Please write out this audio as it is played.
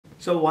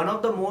So one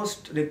of the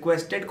most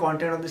requested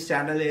content of this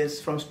channel is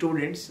from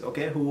students,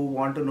 okay, who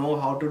want to know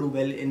how to do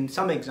well in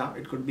some exam.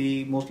 It could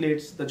be, mostly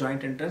it's the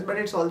joint entrance, but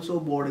it's also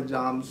board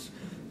exams,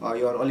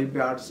 your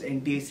Olympiads,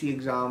 NTSC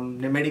exam,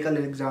 medical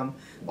exam,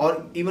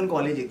 or even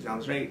college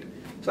exams, right?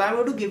 So I'm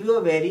going to give you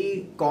a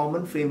very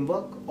common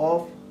framework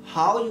of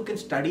how you can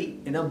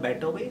study in a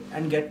better way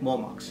and get more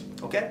marks,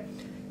 okay?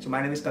 So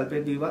my name is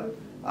Kalpit Veerwal.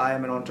 I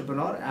am an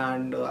entrepreneur,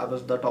 and I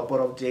was the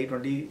topper of JEE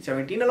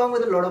 2017 along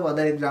with a lot of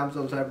other exams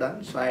also I've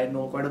done. So I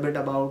know quite a bit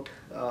about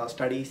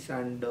studies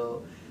and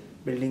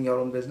building your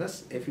own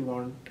business. If you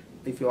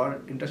are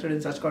interested in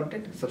such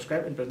content,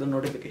 subscribe and press the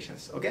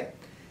notifications, okay?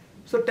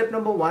 So tip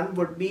number one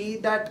would be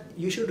that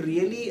you should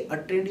really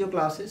attend your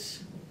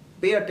classes,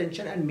 pay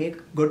attention and make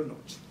good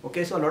notes,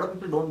 okay? So a lot of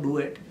people don't do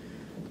it.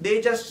 They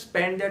just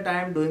spend their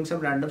time doing some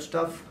random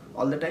stuff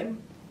all the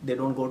time. They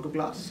don't go to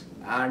class,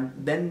 and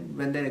then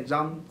when their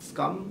exams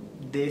come,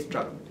 they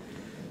struggle.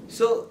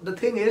 So the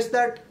thing is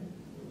that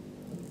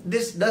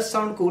this does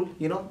sound cool,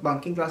 you know,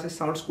 bunking classes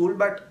sounds cool,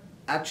 but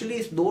actually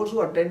it's those who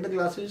attend the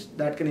classes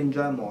that can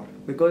enjoy more,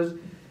 because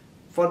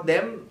for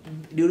them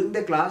during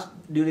the class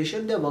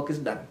duration their work is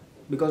done,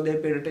 because they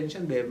paid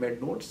attention, they have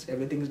made notes,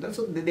 everything is done,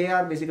 so they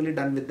are basically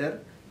done with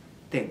their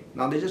thing.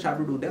 Now they just have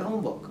to do their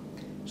homework,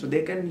 so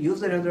they can use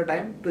the rest of their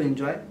time to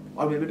enjoy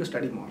or maybe to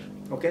study more,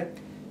 okay?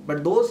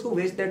 But those who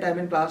waste their time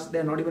in class, they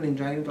are not even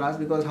enjoying in class,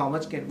 because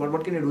what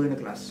can you do in a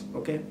class,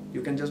 okay?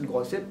 You can just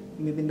gossip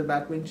maybe in the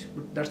back bench,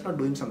 but that's not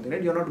doing something,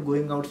 right? You're not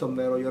going out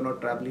somewhere, or you're not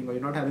traveling, or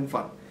you're not having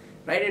fun,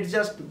 right? It's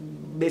just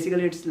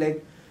basically, it's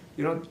like,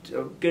 you know,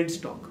 kids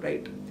talk,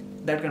 right?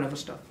 That kind of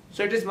stuff.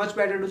 So it is much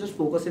better to just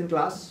focus in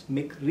class,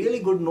 make really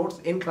good notes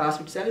in class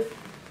itself,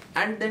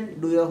 and then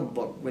do your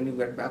homework when you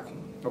get back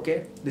home,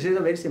 okay? This is a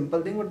very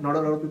simple thing, but not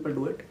a lot of people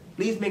do it.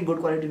 Please make good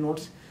quality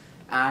notes,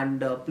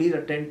 and please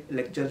attend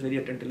lectures very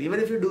attentively. Even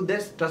if you do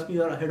this, trust me,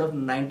 you are ahead of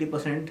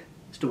 90%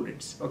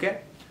 students,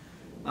 okay?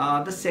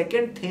 The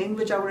second thing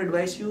which I would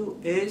advise you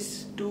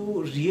is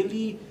to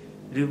really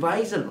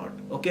revise a lot,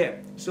 okay?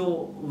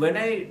 So when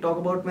I talk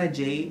about my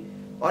JEE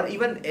or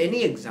even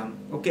any exam,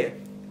 okay,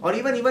 or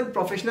even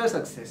professional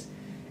success,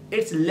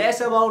 it's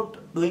less about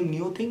doing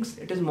new things.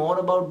 It is more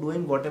about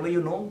doing whatever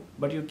you know,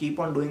 but you keep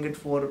on doing it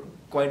for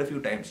quite a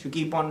few times. You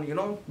keep on, you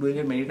know, doing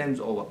it many times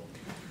over.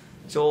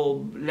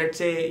 So let's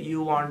say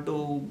you want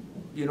to,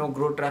 you know,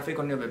 grow traffic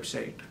on your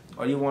website,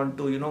 or you want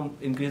to, you know,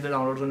 increase the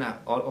downloads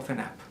of an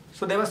app.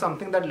 So there was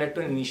something that led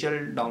to initial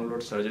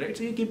download surge, right?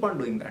 So you keep on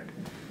doing that.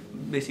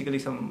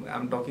 Basically,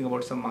 I'm talking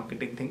about some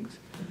marketing things.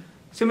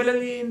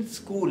 Similarly, in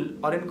school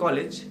or in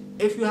college,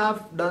 if you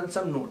have done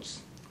some notes,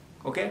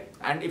 okay,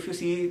 and if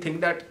you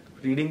think that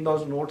reading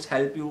those notes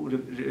help you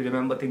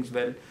remember things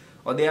well,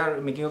 or they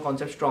are making a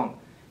concept strong,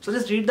 so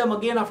just read them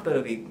again after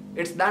a week.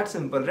 It's that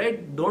simple,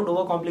 right? Don't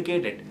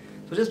overcomplicate it.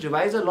 So just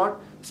revise a lot,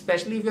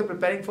 especially if you're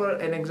preparing for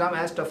an exam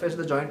as tough as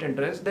the joint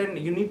entrance, then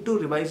you need to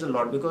revise a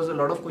lot, because a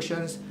lot of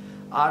questions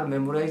are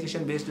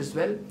memorization based as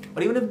well,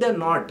 or even if they're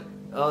not,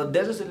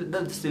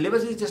 the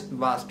syllabus is just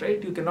vast,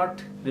 right? You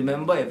cannot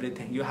remember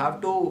everything. You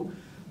have to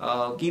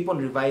keep on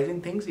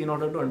revising things in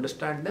order to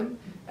understand them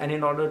and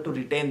in order to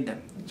retain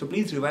them. So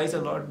please revise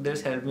a lot.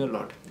 This helped me a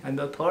lot. And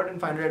the third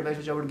and final advice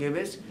which I would give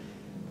is,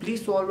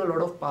 please solve a lot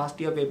of past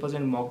year papers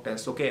and mock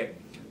tests, okay?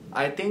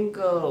 I think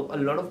a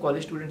lot of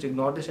college students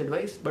ignore this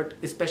advice, but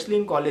especially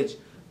in college,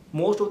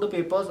 most of the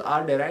papers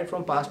are derived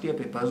from past year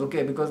papers,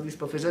 okay? Because these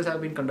professors have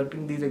been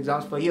conducting these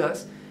exams for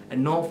years,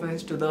 and no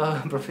offense to the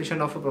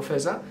profession of a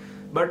professor,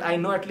 but I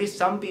know at least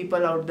some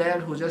people out there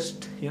who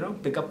just, you know,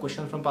 pick up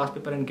questions from past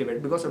paper and give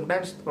it, because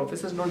sometimes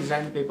professors don't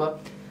design the paper,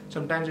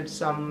 sometimes it's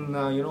some,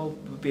 you know,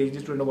 PhD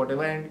student or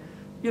whatever, and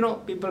you know,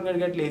 people can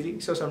get lazy.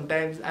 So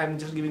sometimes I'm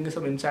just giving you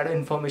some insider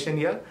information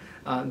here,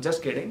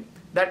 just kidding,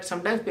 that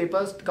sometimes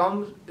papers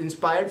come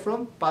inspired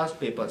from past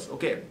papers,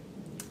 okay?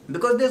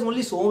 Because there's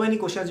only so many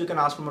questions you can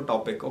ask from a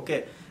topic,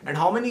 okay? And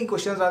how many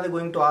questions are they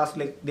going to ask?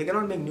 Like, they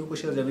cannot make new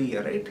questions every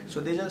year, right?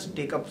 So they just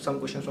take up some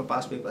questions from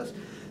past papers.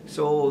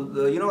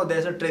 So you know,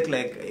 there's a trick,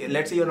 like,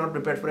 let's say you're not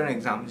prepared for an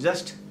exam,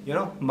 just, you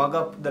know, mug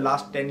up the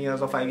last 10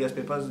 years or 5 years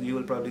papers, you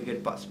will probably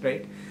get passed,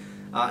 right?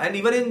 And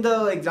even in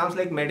the exams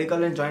like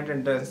medical and joint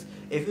entrance,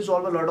 if you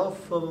solve a lot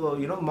of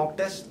you know, mock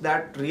tests,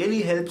 that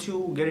really helps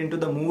you get into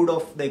the mood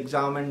of the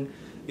exam, and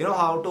you know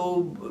how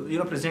to, you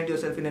know, present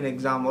yourself in an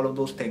exam, all of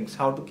those things,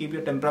 how to keep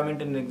your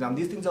temperament in an exam.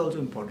 These things are also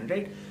important,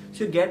 right?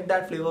 So you get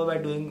that flavor by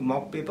doing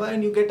mock paper,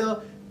 and you get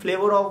a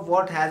flavor of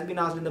what has been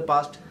asked in the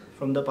past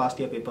from the past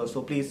year papers.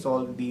 So please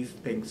solve these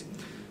things.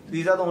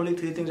 These are the only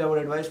 3 things I would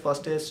advise.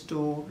 First is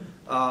to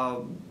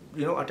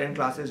you know, attend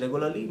classes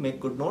regularly, make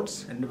good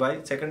notes and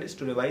revise. Second is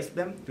to revise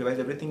them, revise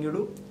everything you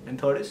do. And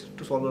third is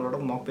to solve a lot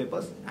of mock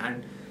papers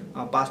and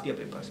past year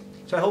papers.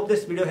 So I hope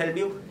this video helped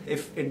you.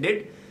 If it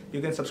did,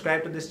 you can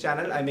subscribe to this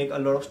channel. I make a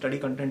lot of study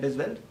content as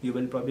well. You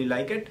will probably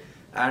like it.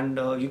 And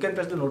you can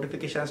press the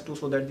notifications too,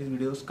 so that these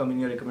videos come in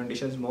your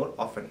recommendations more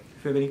often.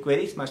 If you have any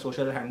queries, my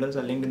social handles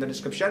are linked in the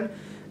description.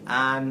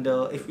 And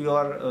if you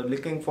are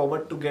looking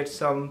forward to get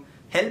some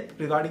help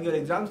regarding your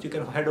exams, you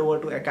can head over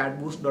to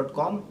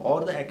acadboost.com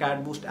or the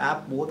acadboost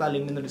app. Both are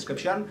linked in the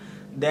description.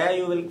 There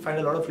you will find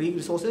a lot of free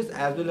resources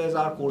as well as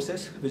our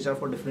courses which are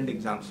for different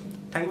exams.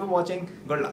 Thank you for watching. Good luck.